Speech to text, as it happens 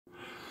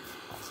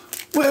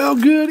Well,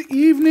 good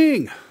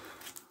evening.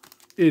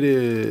 It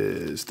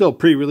is still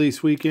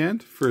pre-release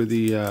weekend for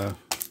the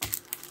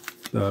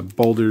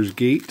Baldur's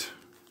Gate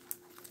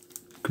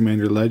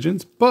Commander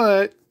Legends,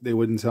 but they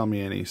wouldn't sell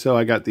me any, so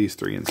I got these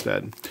three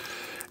instead.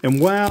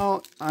 And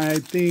while I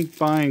think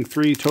buying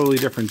three totally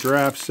different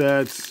draft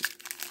sets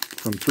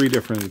from three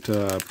different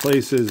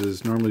places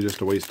is normally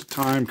just a waste of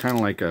time, kind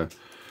of like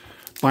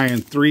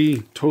buying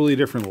three totally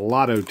different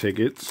lotto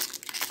tickets,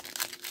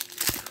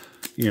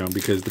 you know,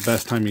 because the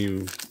best time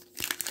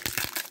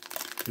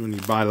when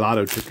you buy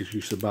lotto tickets, you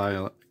should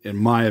buy, in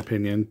my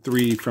opinion,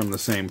 three from the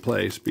same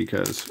place,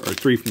 or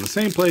three from the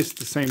same place,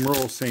 the same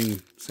role, same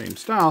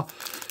style,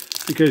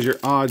 because your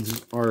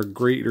odds are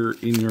greater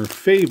in your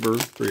favor,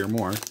 three or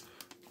more,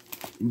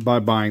 by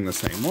buying the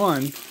same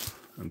one.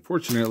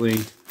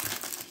 Unfortunately,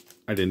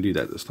 I didn't do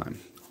that this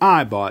time.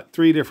 I bought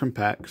three different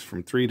packs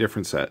from three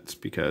different sets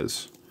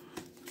because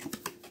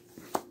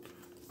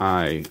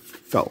I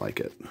felt like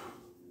it.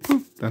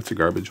 Oh, that's a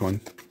garbage one.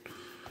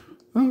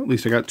 Well, at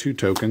least I got two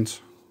tokens.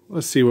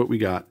 Let's see what we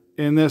got.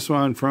 In this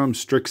one from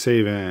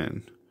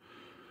Strixhaven.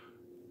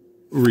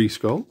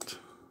 Resculpt.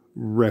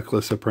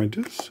 Reckless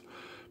Apprentice.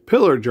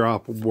 Pillar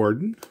Drop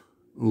Warden.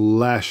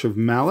 Lash of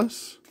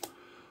Malice.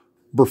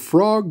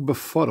 Befrog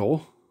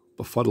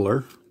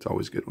Befuddler. It's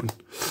always a good one.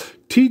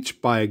 Teach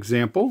by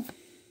Example.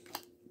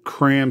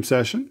 Cram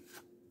Session.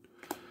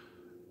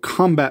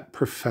 Combat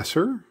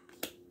Professor.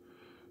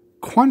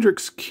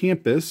 Quandrix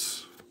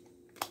Campus.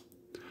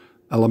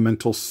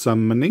 Elemental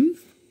Summoning.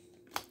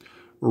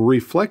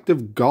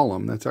 Reflective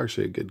Golem. That's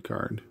actually a good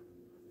card.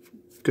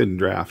 Good in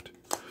draft.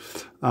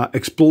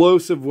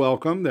 Explosive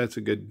Welcome. That's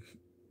a good...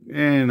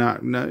 I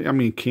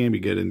mean, it can be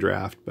good in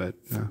draft, but...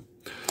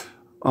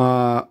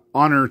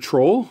 Honor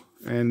Troll.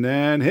 And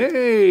then,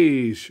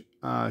 hey!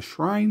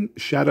 Shrine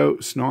Shadow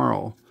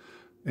Snarl.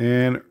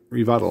 And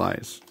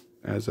Revitalize.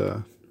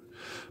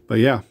 But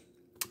yeah.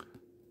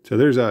 So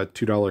there's a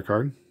 $2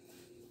 card.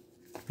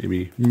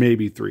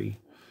 Maybe three.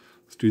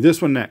 Let's do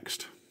this one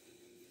next.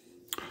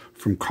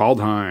 From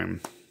Kaldheim.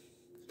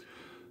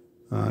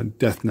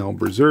 Deathnell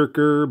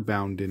Berserker.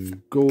 Bound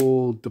in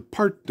Gold.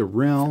 Depart the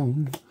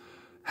Realm.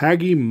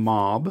 Haggy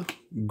Mob.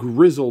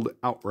 Grizzled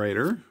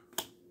Outrider.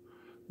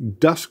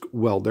 Dusk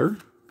Welder.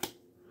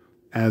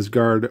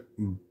 Asgard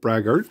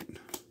Braggart.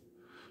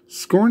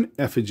 Scorn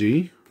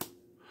Effigy.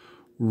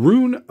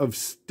 Rune of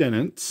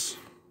Stenance.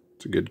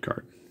 It's a good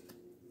card.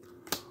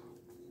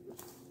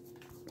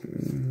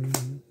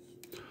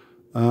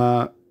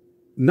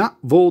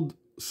 Notvold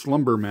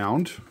Slumber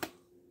Mound.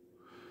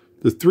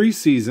 The Three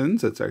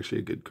Seasons. That's actually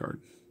a good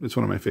card. It's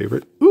one of my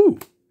favorite. Ooh!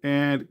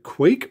 And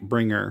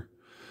Quakebringer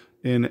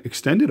in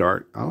extended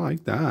art. I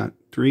like that.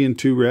 3 and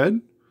 2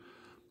 red.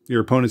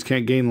 Your opponents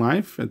can't gain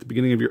life. At the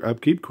beginning of your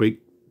upkeep,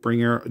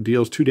 Quakebringer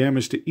deals 2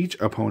 damage to each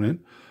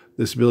opponent.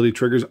 This ability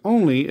triggers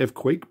only if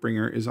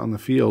Quakebringer is on the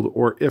field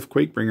or if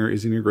Quakebringer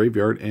is in your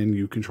graveyard and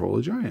you control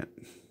a giant.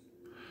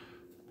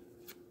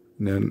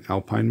 And then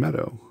Alpine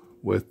Meadow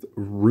with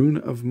Rune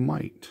of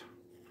Might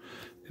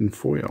in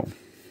foil.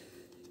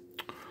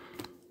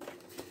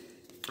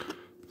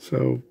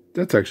 So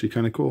that's actually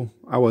kind of cool.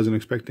 I wasn't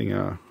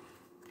expecting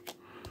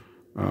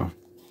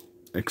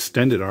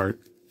extended art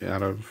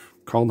out of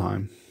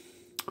Kaldheim.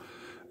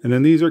 And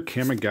then these are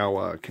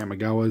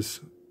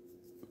Kamigawa's.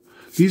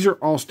 These are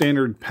all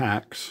standard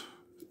packs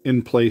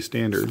in play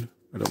standard.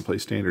 I don't play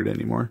standard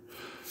anymore.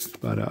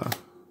 But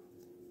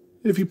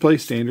if you play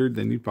standard,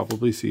 then you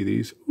probably see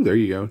these. Ooh, there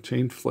you go.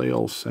 Chain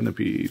Flail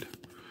Centipede.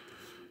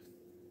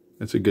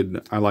 That's a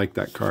good... I like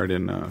that card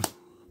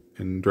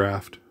in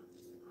draft.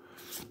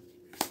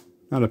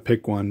 Not a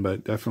pick one,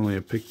 but definitely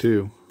a pick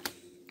two.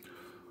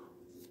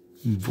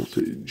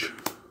 Voltage.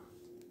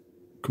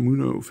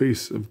 Kamuno,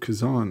 Face of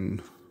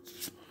Kazan.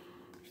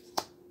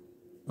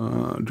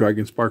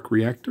 Dragon Spark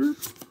Reactor.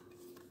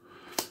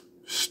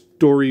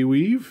 Story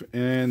Weave.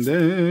 And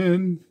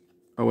then...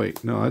 Oh,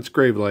 wait. No, that's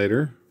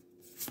Gravelighter.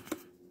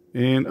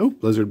 And, oh,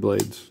 Blizzard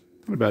Blades.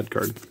 Not a bad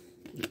card.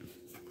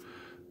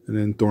 And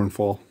then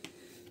Thornfall.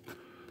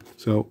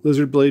 So,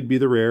 Lizard Blade be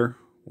the rare.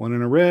 1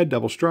 in a red,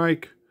 double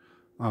strike.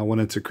 When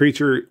it's a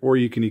creature, or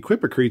you can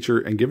equip a creature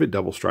and give it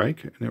double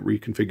strike, and it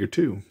reconfigure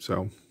too.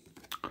 So,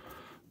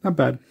 not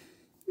bad.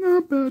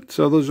 Not bad.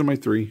 So, those are my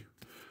three.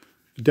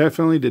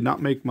 Definitely did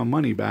not make my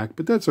money back,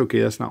 but that's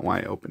okay. That's not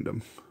why I opened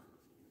them.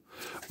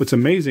 What's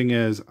amazing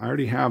is I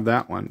already have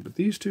that one, but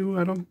these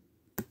two,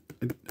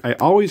 I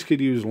always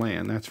could use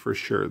land, that's for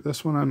sure.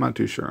 This one I'm not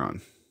too sure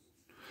on.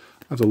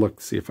 I'll have to look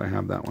to see if I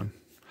have that one.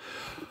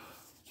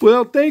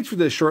 Well, thanks for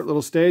this short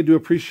little stay. I do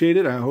appreciate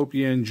it. I hope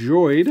you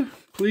enjoyed.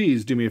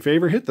 Please do me a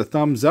favor, hit the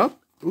thumbs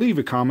up, leave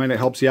a comment. It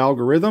helps the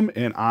algorithm,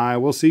 and I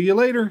will see you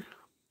later.